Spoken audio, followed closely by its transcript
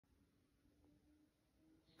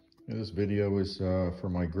This video is for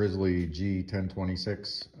my Grizzly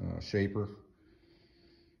G1026 shaper.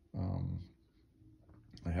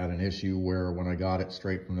 I had an issue where when I got it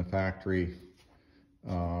straight from the factory,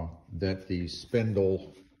 that the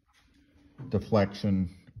spindle deflection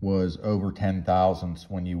was over 10 thousandths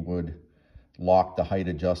when you would lock the height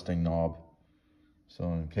adjusting knob. So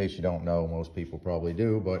in case you don't know, most people probably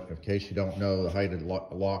do, but in case you don't know, the height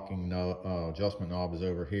locking adjustment knob is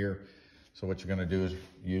over here. So what you're going to do is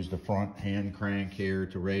use the front hand crank here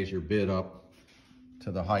to raise your bit up to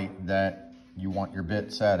the height that you want your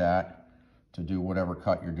bit set at to do whatever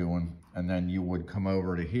cut you're doing. And then you would come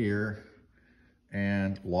over to here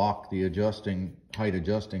and lock the height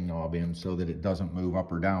adjusting knob in so that it doesn't move up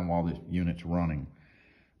or down while the unit's running.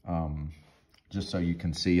 Just so you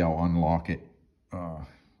can see, I'll unlock it.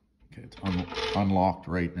 Okay, it's unlocked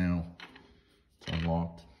right now. It's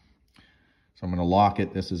unlocked. So I'm going to lock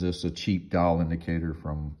it. This is just a cheap dial indicator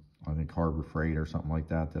from, I think, Harbor Freight or something like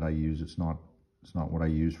that I use. It's not what I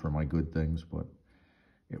use for my good things, but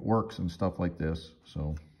it works and stuff like this.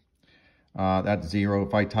 So that's 0.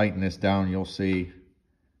 If I tighten this down, you'll see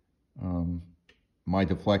my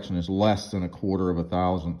deflection is less than 1/4 of a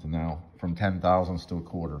thousandth now, from 10 thousandths to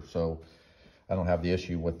 1/4. So I don't have the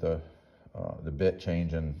issue with the bit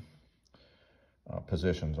changing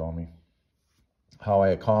positions on me. How I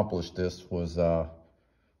accomplished this was the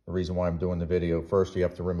reason why I'm doing the video. First, you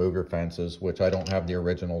have to remove your fences, which I don't have the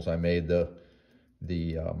originals. I made the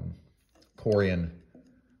Korean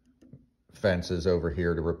fences over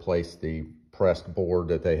here to replace the pressed board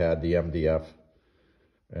that they had, the MDF,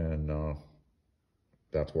 and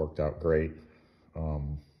that's worked out great.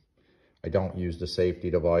 I don't use the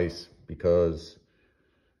safety device because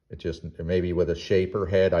maybe with a shaper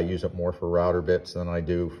head, I use it more for router bits than I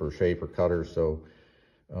do for shaper cutters. So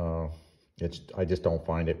I just don't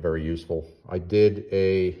find it very useful. I did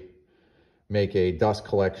make a dust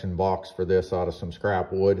collection box for this out of some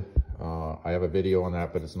scrap wood. I have a video on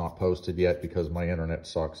that, but it's not posted yet because my internet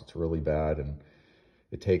sucks. It's really bad. And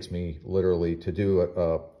it takes me literally to do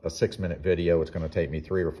a 6-minute video. It's going to take me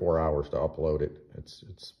 3 or 4 hours to upload it.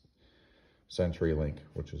 It's CenturyLink,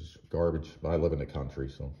 which is garbage. I live in the country,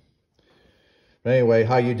 so. But anyway,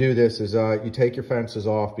 how you do this is you take your fences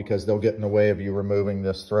off because they'll get in the way of you removing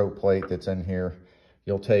this throat plate that's in here.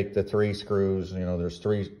 You'll take the 3 screws, there's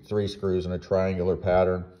three screws in a triangular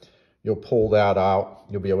pattern. You'll pull that out.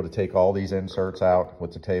 You'll be able to take all these inserts out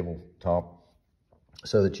with the tabletop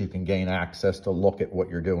so that you can gain access to look at what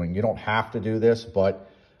you're doing. You don't have to do this, but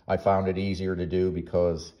I found it easier to do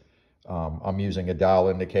because I'm using a dial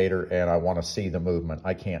indicator and I want to see the movement.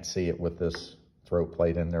 I can't see it with this throat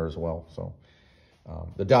plate in there as well. So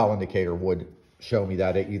the dial indicator would show me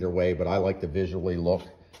that either way, but I like to visually look.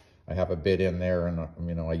 I have a bit in there and,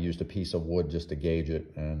 I used a piece of wood just to gauge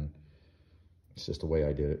it, and it's just the way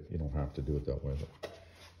I did it. You don't have to do it that way.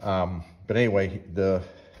 But anyway,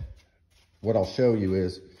 what I'll show you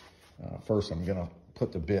is, first I'm going to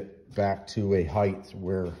put the bit back to a height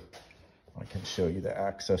where I can show you the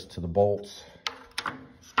access to the bolts.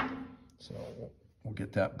 So we'll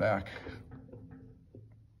get that back.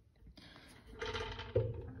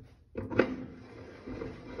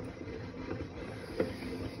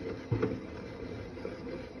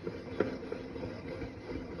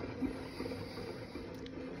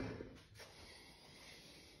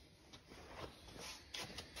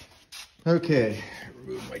 Okay,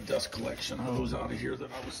 remove my dust collection hose out of here that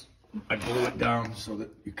I blew it down so that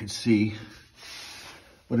you can see.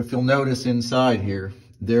 But if you'll notice inside here,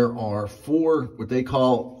 there are 4 what they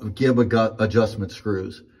call gib adjustment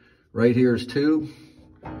screws. Right here is 2.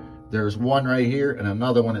 There's 1 right here and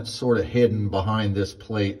another one that's sort of hidden behind this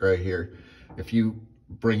plate right here. If you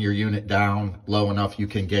bring your unit down low enough, you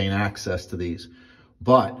can gain access to these.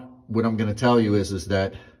 But what I'm going to tell you is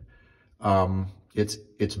that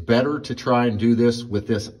it's better to try and do this with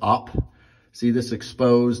this up. See this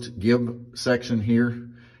exposed gib section here?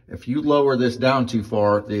 If you lower this down too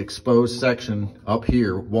far, the exposed section up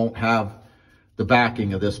here won't have the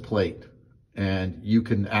backing of this plate, and you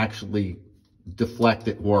can actually deflect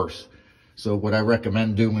it worse. So what I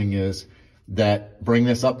recommend doing is that bring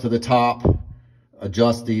this up to the top,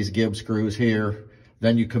 adjust these gib screws here,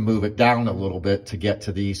 then you can move it down a little bit to get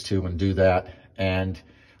to these 2 and do that. And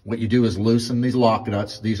what you do is loosen these lock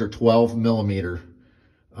nuts. These are 12 millimeter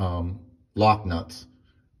lock nuts.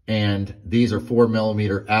 And these are 4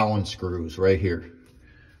 millimeter Allen screws right here.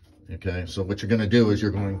 Okay, so what you're going to do is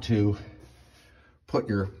you're going to put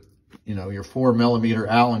your 4 millimeter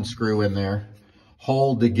Allen screw in there,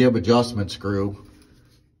 hold the gib adjustment screw,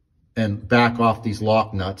 and back off these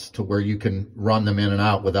lock nuts to where you can run them in and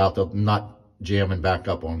out without the nut jamming back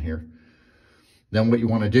up on here. Then what you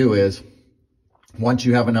want to do is, once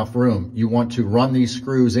you have enough room, you want to run these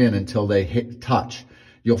screws in until they touch.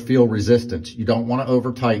 You'll feel resistance. You don't want to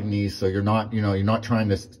over tighten these, so you're not trying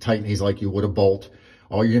to tighten these like you would a bolt.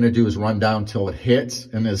 All you're going to do is run down till it hits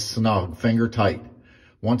and is snug, finger tight.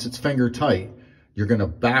 Once it's finger tight, you're going to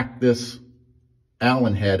back this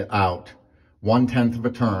Allen head out 1/10 of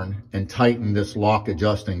a turn and tighten this lock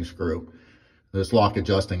adjusting screw, this lock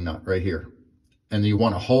adjusting nut right here. And you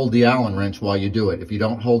want to hold the Allen wrench while you do it. If you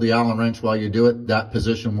don't hold the Allen wrench while you do it, that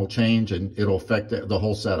position will change and it'll affect the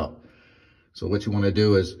whole setup. So what you want to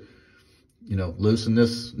do is, loosen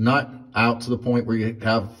this nut out to the point where you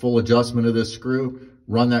have full adjustment of this screw.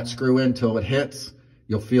 Run that screw in till it hits.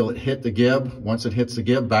 You'll feel it hit the gib. Once it hits the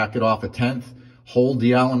gib, back it off 1/10. Hold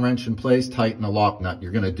the Allen wrench in place, tighten the lock nut.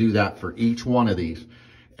 You're going to do that for each one of these.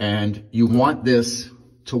 And you want this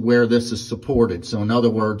to where this is supported. So in other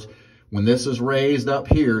words, when this is raised up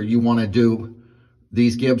here, you want to do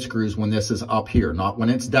these gib screws when this is up here, not when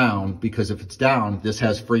it's down, because if it's down, this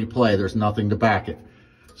has free play. There's nothing to back it.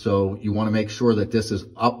 So you want to make sure that this is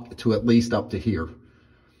up to at least up to here.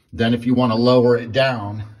 Then if you want to lower it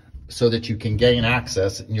down so that you can gain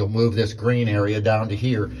access, and you'll move this green area down to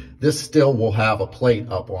here, this still will have a plate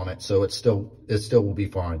up on it, so it still will be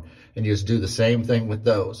fine. And you just do the same thing with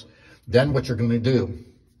those. Then what you're going to do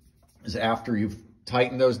is, after you've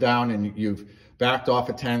tightened those down and you've backed off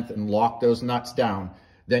 1/10 and locked those nuts down,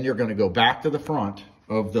 then you're going to go back to the front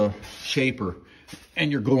of the shaper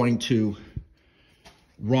and you're going to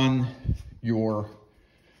run your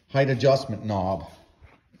height adjustment knob.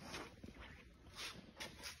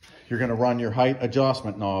 You're going to run your height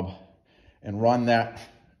adjustment knob and run that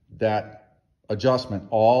adjustment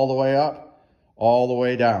all the way up, all the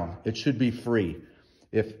way down. It should be free.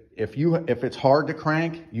 If it's hard to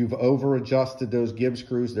crank, you've over adjusted those gib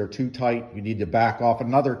screws, they're too tight, you need to back off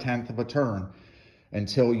another 1/10 of a turn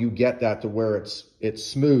until you get that to where it's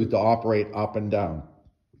smooth to operate up and down.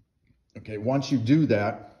 Okay, once you do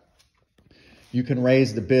that, you can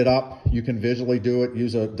raise the bit up, you can visually do it,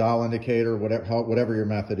 use a dial indicator, whatever your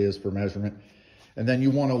method is for measurement. And then you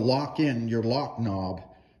want to lock in your lock knob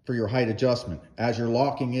for your height adjustment. As you're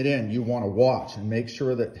locking it in, you want to watch and make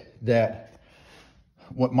sure that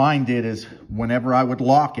what mine did is, whenever I would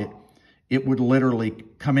lock it, it would literally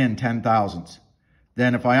come in 10 thousandths.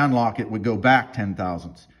 Then if I unlock it, it would go back 10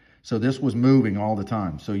 thousandths. So this was moving all the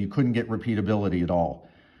time. So you couldn't get repeatability at all.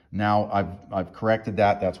 Now I've corrected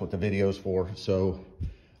that. That's what the video is for. So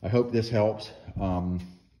I hope this helps.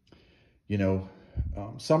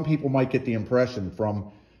 Some people might get the impression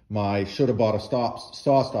from my shoulda bought a saw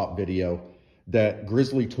stop video that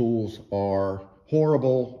Grizzly tools are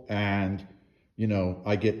horrible, and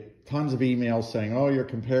I get tons of emails saying, oh, you're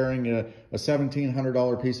comparing a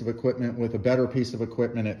 $1,700 piece of equipment with a better piece of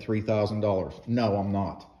equipment at $3,000. No, I'm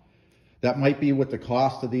not. That might be what the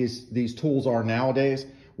cost of these tools are nowadays.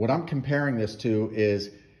 What I'm comparing this to is,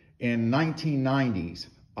 in 1990s,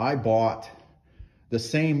 I bought the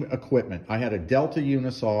same equipment. I had a Delta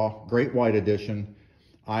Unisaw, Great White Edition.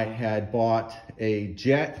 I had bought a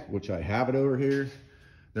Jet, which I have it over here.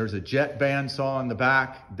 There's a Jet bandsaw in the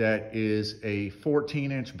back that is a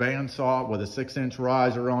 14-inch bandsaw with a 6-inch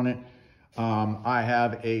riser on it. I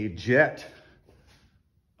have a Jet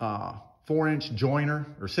 4-inch joiner,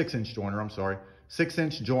 or 6-inch joiner, I'm sorry,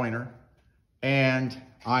 6-inch joiner. And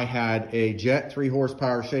I had a Jet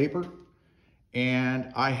 3-horsepower shaper,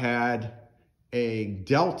 and I had a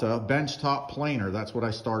Delta benchtop planer. That's what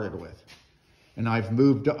I started with. And I've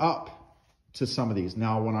moved up to some of these.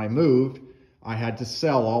 Now, when I moved, I had to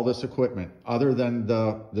sell all this equipment other than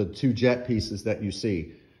the 2 Jet pieces that you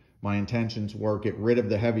see. My intentions were get rid of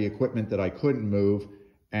the heavy equipment that I couldn't move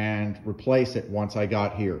and replace it once I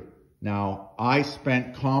got here. Now, I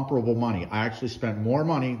spent comparable money. I actually spent more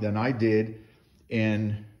money than I did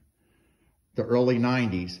in the early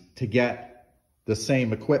 90s to get the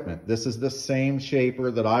same equipment. This is the same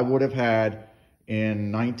shaper that I would have had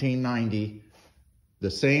in 1990.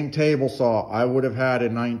 The same table saw I would have had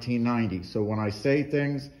in 1990. So when I say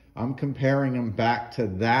things, I'm comparing them back to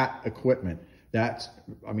that equipment.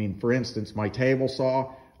 For instance, my table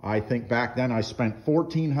saw, I think back then I spent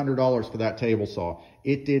 $1,400 for that table saw.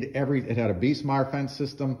 It had a Beastmeyer fence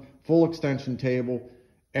system, full extension table,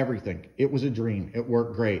 everything. It was a dream. It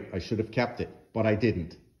worked great. I should have kept it, but I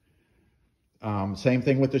didn't. Same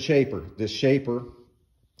thing with the shaper. This shaper,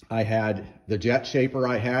 the Jet shaper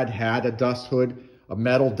I had a dust hood, a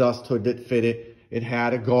metal dust hood that fit it. It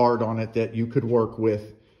had a guard on it that you could work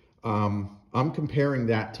with. I'm comparing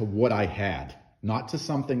that to what I had. not to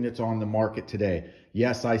something that's on the market today.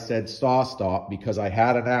 Yes, I said saw stop because I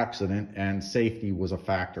had an accident and safety was a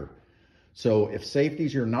factor. So if safety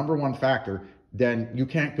is your number one factor, then you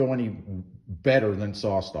can't go any better than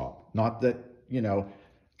saw stop. Not that, you know,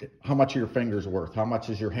 how much are your fingers worth? How much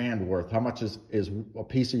is your hand worth? How much is a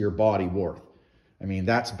piece of your body worth? I mean,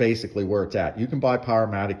 that's basically where it's at. You can buy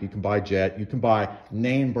Powermatic, you can buy Jet, you can buy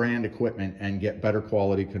name brand equipment and get better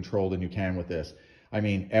quality control than you can with this. I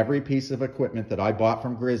mean, every piece of equipment that I bought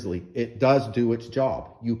from Grizzly, it does do its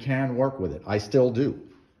job. You can work with it. I still do.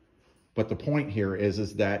 But the point here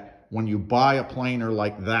is that when you buy a planer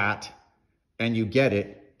like that and you get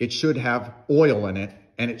it, it should have oil in it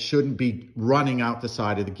and it shouldn't be running out the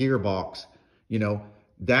side of the gearbox. You know,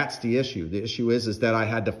 that's the issue. The issue is that I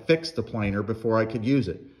had to fix the planer before I could use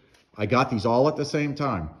it. I got these all at the same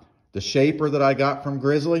time. The shaper that I got from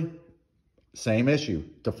Grizzly, same issue.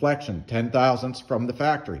 Deflection, 10 thousandths from the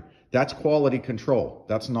factory. That's quality control.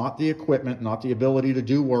 That's not the equipment, not the ability to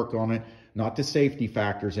do work on it, not the safety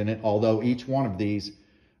factors in it, although each one of these,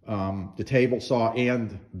 the table saw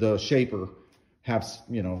and the shaper have,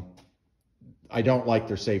 you know, I don't like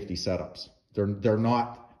their safety setups. They're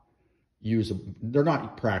not usable. They're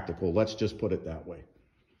not practical. Let's just put it that way.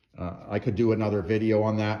 I could do another video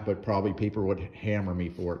on that, but probably people would hammer me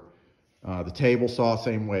for it. The table saw,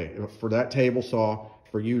 same way. For that table saw,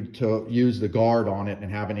 for you to use the guard on it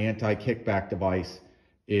and have an anti-kickback device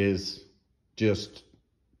is just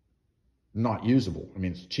not usable. I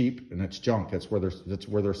mean, it's cheap and it's junk. That's where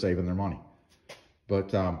they're saving their money.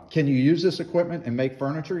 But can you use this equipment and make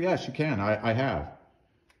furniture? Yes, you can. I have.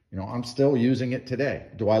 You know, I'm still using it today.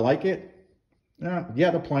 Do I like it?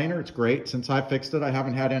 Yeah, the planer, it's great. Since I fixed it, I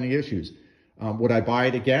haven't had any issues. Would I buy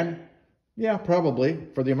it again? Yeah, probably.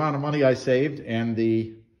 For the amount of money I saved and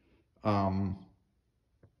the,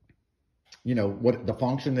 you know, what the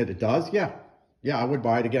function that it does, yeah, I would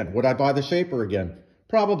buy it again. Would I buy the shaper again?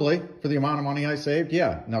 Probably. For the amount of money I saved,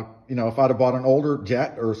 yeah. Now, you know, if I'd have bought an older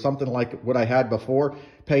Jet or something like what I had before,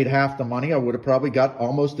 paid half the money, I would have probably got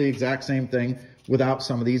almost the exact same thing without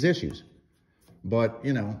some of these issues. But,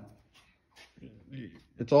 you know,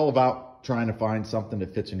 it's all about trying to find something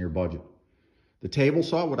that fits in your budget. The table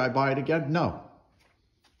saw, would I buy it again? No.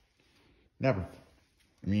 Never.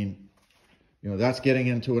 I mean, you know, that's getting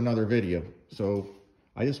into another video. So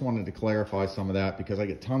I just wanted to clarify some of that because I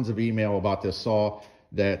get tons of email about this saw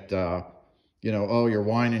that, you know, oh, you're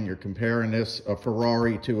whining, you're comparing this, a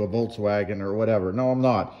Ferrari to a Volkswagen or whatever. No, I'm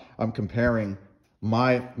not. I'm comparing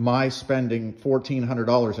my spending $1,400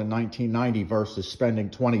 in 1990 versus spending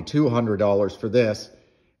 $2,200 for this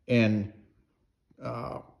in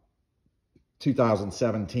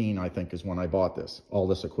 2017, I think, is when I bought this, all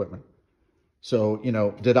this equipment. So, you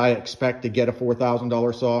know, did I expect to get a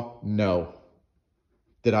 $4,000 saw? No.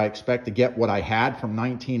 Did I expect to get what I had from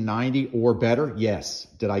 1990 or better? Yes.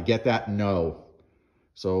 Did I get that? No.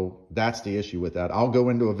 So that's the issue with that. I'll go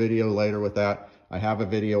into a video later with that. I have a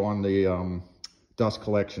video on the dust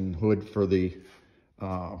collection hood for the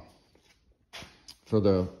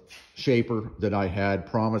shaper that I had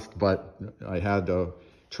promised, but I had a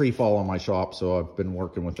tree fall in my shop, so I've been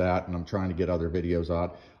working with that, and I'm trying to get other videos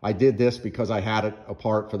out. I did this because I had it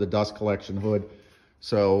apart for the dust collection hood,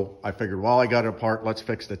 so I figured, well, I got it apart, let's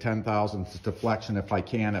fix the 10 thousandths deflection if I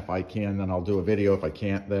can. If I can, then I'll do a video. If I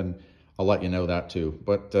can't, then I'll let you know that too.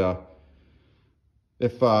 But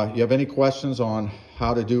if you have any questions on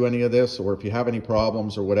how to do any of this, or if you have any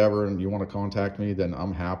problems or whatever and you want to contact me, then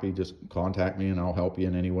I'm happy. Just contact me and I'll help you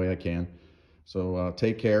in any way I can. So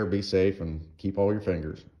take care, be safe, and keep all your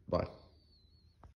fingers. Bye.